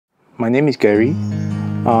My name is Gary.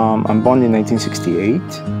 I'm born in 1968.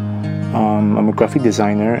 I'm a graphic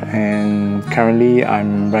designer and currently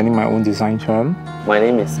I'm running my own design firm. My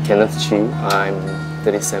name is Kenneth. I'm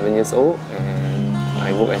 37 years old and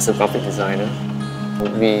I work as a graphic designer.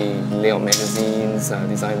 We lay out magazines,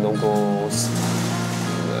 design logos,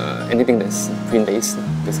 anything that's print-based,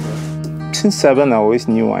 basically. Since 7, I always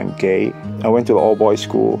knew I'm gay. I went to an all-boys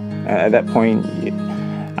school and at that point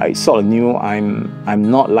I sort of knew I'm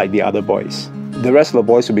not like the other boys. The rest of the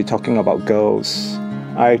boys would be talking about girls.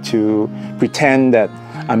 I have to pretend that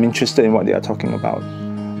I'm interested in what they are talking about.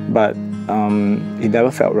 But it never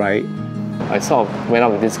felt right. I sort of went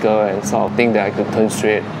out with this girl and sort of think that I could turn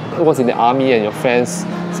straight. I was in the army and your friends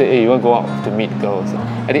said, hey, you want to go out to meet girls?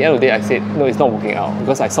 At the end of the day, I said, no, it's not working out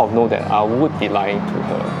because I sort of know that I would be lying to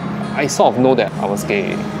her. I sort of know that I was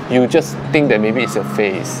gay. You just think that maybe it's your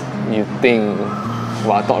face. You think,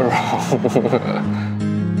 well, I thought wrong.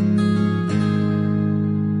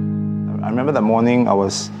 I remember that morning I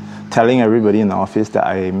was telling everybody in the office that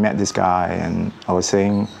I met this guy and I was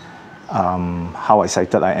saying how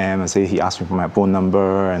excited I am. I say he asked me for my phone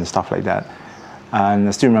number and stuff like that. And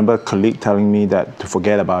I still remember a colleague telling me that to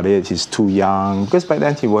forget about it, he's too young. Because back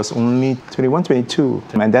then he was only 21, 22.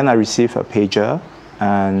 And then I received a pager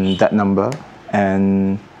and that number.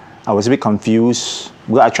 And I was a bit confused.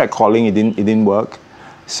 Well, I tried calling, it didn't work.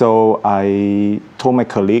 So I told my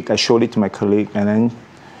colleague, I showed it to my colleague, and then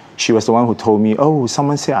she was the one who told me, oh,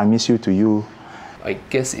 someone said I miss you to you. I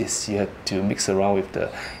guess it's you have to mix around with the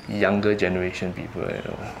younger generation people, you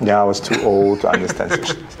know. Yeah, I was too old to understand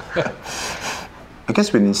such things. I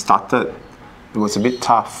guess when it started, it was a bit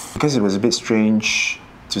tough because it was a bit strange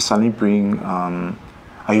to suddenly bring, I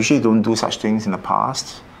usually don't do such things in the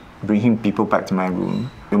past, bringing people back to my room.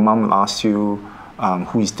 Your mom will ask you,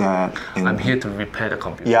 who is that? And I'm here to repair the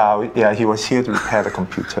computer. Yeah, he was here to repair the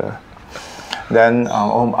computer. Then,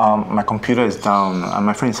 my computer is down,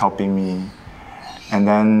 my friend is helping me. And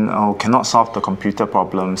then, cannot solve the computer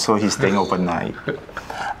problem, so he's staying overnight.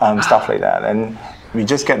 Stuff like that. And we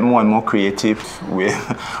just get more and more creative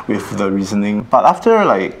with the reasoning. But after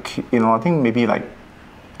like, I think maybe like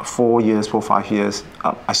 4 or 5 years,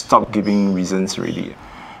 I stopped giving reasons really.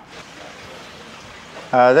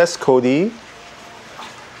 That's Cody.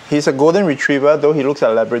 He's a golden retriever, though he looks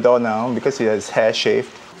like a Labrador now because he has his hair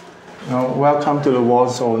shaved. Welcome to the war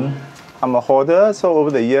zone. I'm a hoarder, so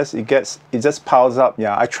over the years it just piles up.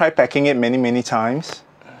 Yeah, I try packing it many times.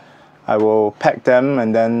 I will pack them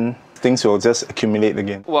and then things will just accumulate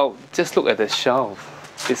again. Well, just look at the shelf.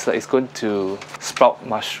 It's like it's going to sprout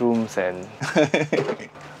mushrooms and...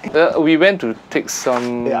 we went to take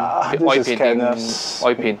some oil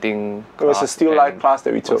painting It was a still life class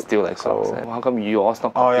that we took. Still life class. So how come yours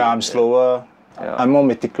not? Oh yeah, I'm slower. Yeah. I'm more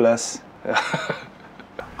meticulous.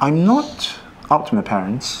 I'm not out to my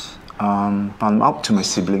parents, but I'm out to my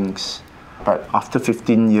siblings. But after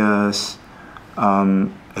 15 years,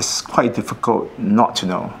 it's quite difficult not to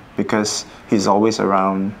know because he's always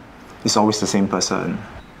around, he's always the same person.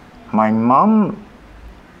 My mom,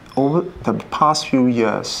 over the past few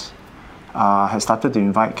years, has started to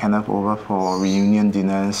invite Kenneth over for reunion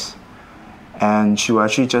dinners, and she will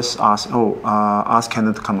actually just ask, ask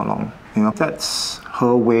Kenneth to come along. That's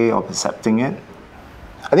her way of accepting it.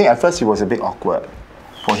 I think at first it was a bit awkward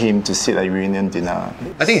for him to sit at a reunion dinner.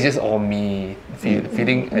 I think it's just all me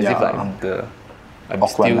feeling as if like I'm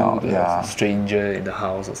still the stranger in the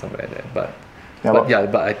house or something like that. But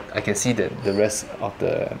I can see that the rest of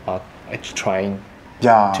the are actually trying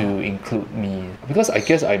to include me because I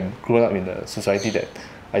guess I'm grown up in a society that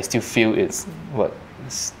I still feel it's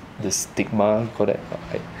the stigma for that.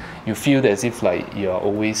 You feel that as if like you're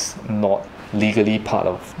always not legally part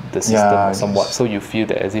of the system or somewhat, so you feel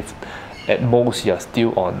that as if at most you're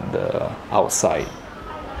still on the outside.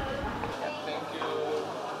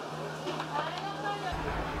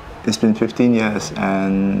 It's been 15 years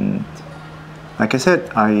and like I said,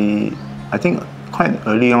 I think quite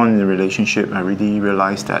early on in the relationship I really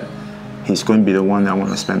realized that he's going to be the one I want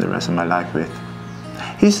to spend the rest of my life with.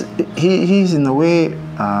 He's in a way,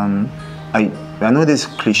 I know this is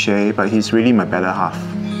cliche, but he's really my better half.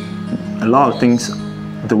 A lot of things,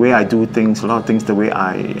 the way I do things, a lot of things, the way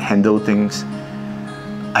I handle things,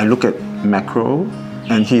 I look at macro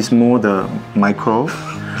and he's more the micro.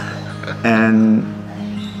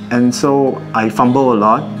 And so I fumble a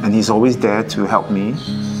lot and he's always there to help me.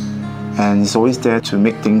 And he's always there to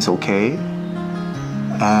make things okay.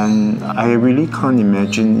 And I really can't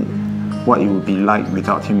imagine what it would be like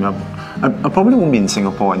without him. I probably won't be in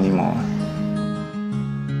Singapore anymore.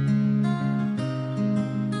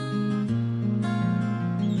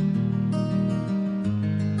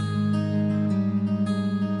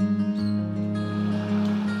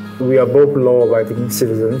 We are both law-abiding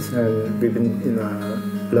citizens, and we've been in a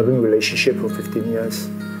loving relationship for 15 years.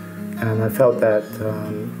 And I felt that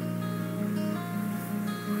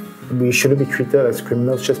we shouldn't be treated as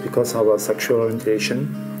criminals just because of our sexual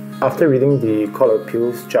orientation. After reading the Court of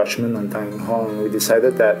Appeal's judgment on Tan Hong, we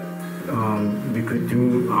decided that we could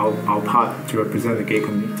do our part to represent the gay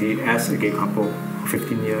community as a gay couple for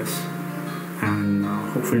 15 years. And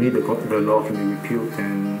hopefully the law can be repealed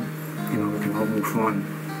and we can all move on.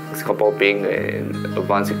 Singapore being an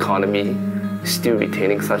advanced economy, still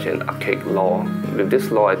retaining such an archaic law. With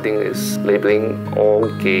this law, I think it's labeling all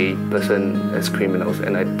gay persons as criminals,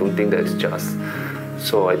 and I don't think that's just.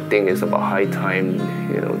 So I think it's about high time,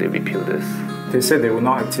 they repeal this. They said they will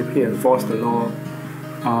not actively enforce the law,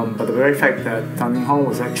 but the very fact that Tan Hong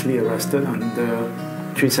was actually arrested under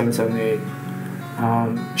 377A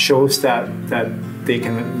shows that they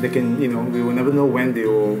can we will never know when they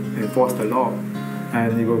will enforce the law,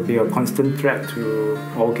 and it will be a constant threat to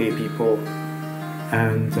all gay people.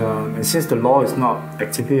 And since the law is not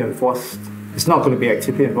actively enforced, it's not going to be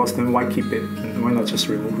actively enforced, then why keep it? And why not just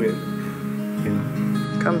remove it?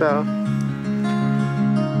 Come down.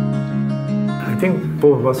 I think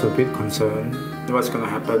both of us are a bit concerned. What's going to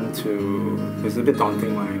happen it's a bit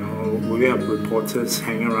daunting, will we have reporters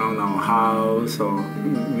hanging around our house, or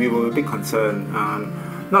we were a bit concerned,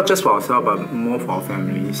 not just for ourselves, but more for our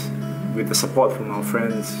families, with the support from our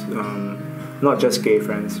friends, not just gay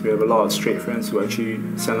friends. We have a lot of straight friends who actually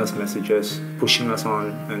send us messages, pushing us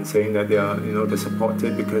on and saying that they support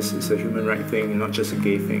it because it's a human right thing and not just a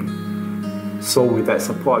gay thing. So with that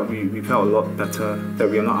support, we felt a lot better that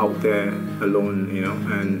we are not out there alone,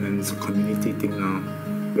 and it's a community thing now.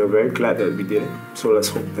 We're very glad that we did it. So let's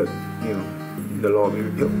hope that, the law will be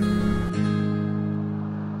repealed.